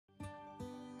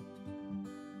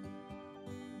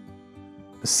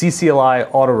CCLI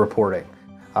Auto-reporting.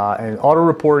 And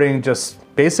auto-reporting just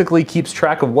basically keeps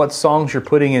track of what songs you're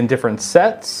putting in different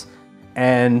sets,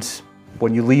 and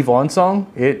when you leave OnSong,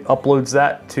 it uploads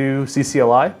that to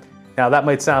CCLI. Now that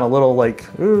might sound a little like,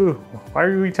 ooh, why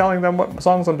are we telling them what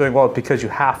songs I'm doing? Well, because you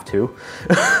have to,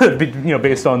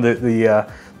 based on the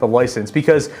license.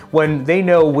 Because when they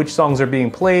know which songs are being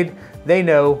played, they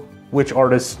know which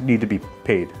artists need to be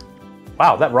paid.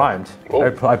 Wow, that rhymed.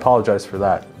 I apologize for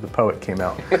that. The poet came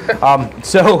out.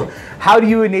 So how do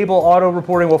you enable auto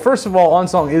reporting? Well, first of all,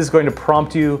 OnSong is going to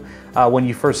prompt you when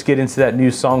you first get into that new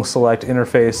SongSelect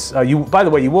interface. By the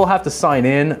way, you will have to sign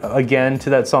in again to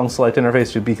that SongSelect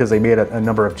interface because they made a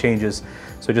number of changes.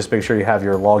 So just make sure you have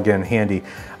your login handy.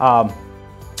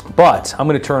 But I'm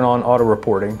going to turn on auto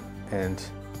reporting and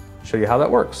show you how that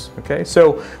works. Okay,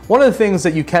 so one of the things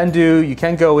that you can do, you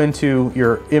can go into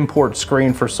your import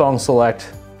screen for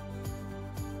SongSelect,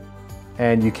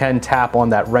 and you can tap on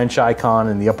that wrench icon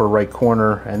in the upper right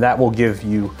corner, and that will give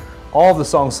you all of the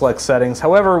SongSelect settings.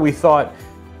 However, we thought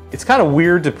it's kind of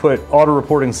weird to put auto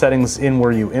reporting settings in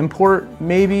where you import,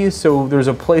 maybe, so there's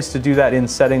a place to do that in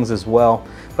settings as well.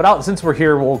 But since we're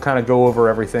here, we'll kind of go over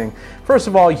everything. First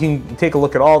of all, you can take a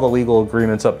look at all the legal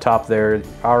agreements up top there,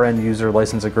 our end user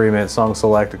license agreement,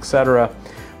 SongSelect, etc.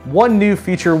 One new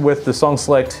feature with the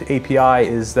SongSelect API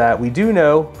is that we do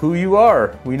know who you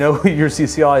are. We know who your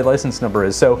CCLI license number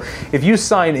is. So if you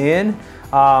sign in,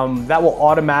 that will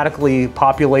automatically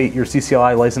populate your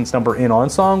CCLI license number in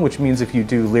OnSong, which means if you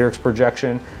do lyrics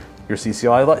projection, your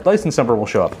CCLI license number will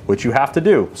show up, which you have to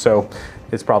do. So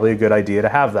it's probably a good idea to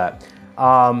have that.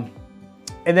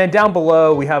 And then down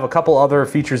below, we have a couple other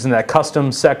features in that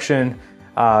custom section.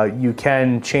 You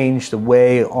can change the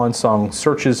way OnSong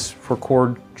searches for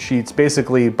chord sheets.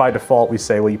 Basically, by default, we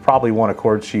say, well, you probably want a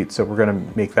chord sheet, so we're going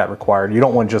to make that required. You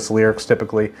don't want just lyrics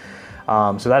typically.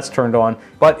 So that's turned on.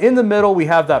 But in the middle, we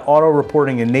have that auto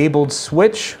reporting enabled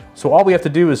switch. So all we have to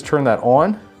do is turn that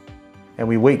on, and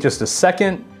we wait just a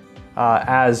second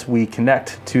as we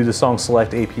connect to the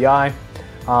SongSelect API.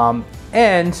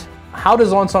 And how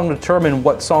does OnSong determine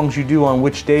what songs you do on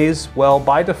which days? Well,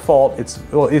 by default,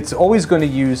 it's always going to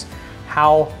use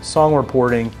how song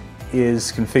reporting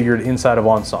is configured inside of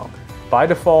OnSong. By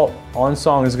default,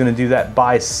 OnSong is going to do that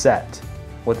by set.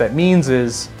 What that means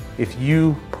is if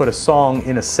you put a song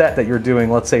in a set that you're doing,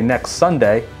 let's say next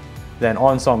Sunday, then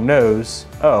OnSong knows,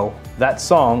 oh, that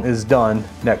song is done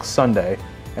next Sunday,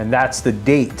 and that's the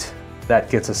date that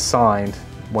gets assigned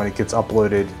when it gets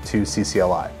uploaded to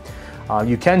CCLI.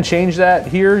 You can change that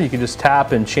here. You can just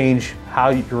tap and change how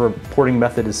your reporting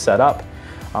method is set up.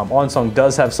 OnSong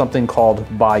does have something called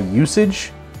by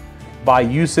usage. By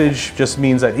usage just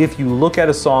means that if you look at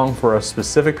a song for a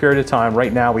specific period of time,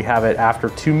 right now we have it after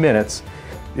 2 minutes,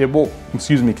 it will,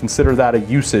 consider that a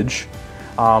usage.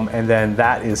 And then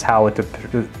that is how it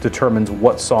determines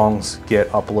what songs get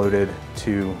uploaded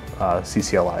to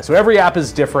CCLI. So every app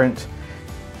is different,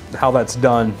 how that's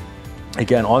done.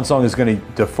 Again, OnSong is going to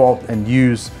default and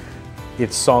use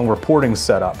its song reporting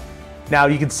setup. Now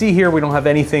you can see here we don't have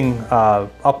anything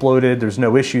uploaded, there's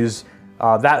no issues.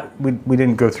 We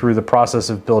didn't go through the process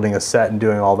of building a set and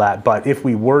doing all that, but if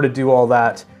we were to do all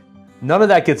that, none of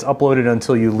that gets uploaded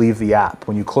until you leave the app.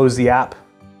 When you close the app,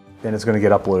 then it's going to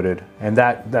get uploaded, and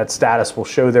that status will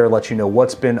show there, let you know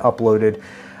what's been uploaded.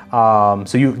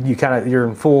 So you're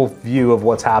in full view of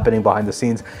what's happening behind the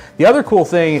scenes. The other cool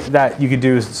thing that you could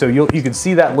do is, so you can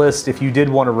see that list. If you did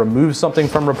want to remove something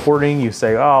from reporting, you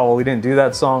say, oh, well, we didn't do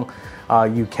that song.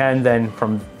 You can then,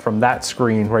 from that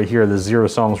screen right here, the 0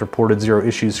 songs reported, 0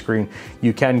 issues screen,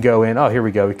 you can go in, oh, here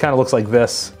we go. It kind of looks like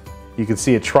this. You can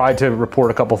see it tried to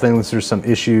report a couple things. There's some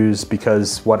issues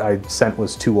because what I sent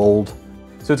was too old.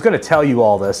 So it's going to tell you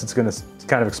all this. It's going to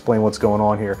kind of explain what's going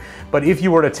on here. But if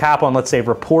you were to tap on, let's say,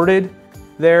 reported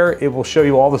there, it will show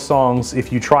you all the songs.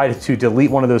 If you try to delete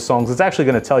one of those songs, it's actually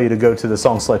going to tell you to go to the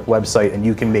SongSelect website and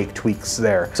you can make tweaks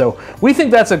there. So we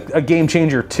think that's a game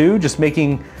changer too, just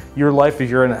making your life, if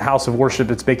you're in a house of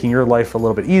worship, it's making your life a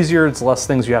little bit easier. It's less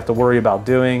things you have to worry about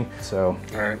doing. So,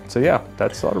 so yeah,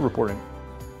 that's auto reporting.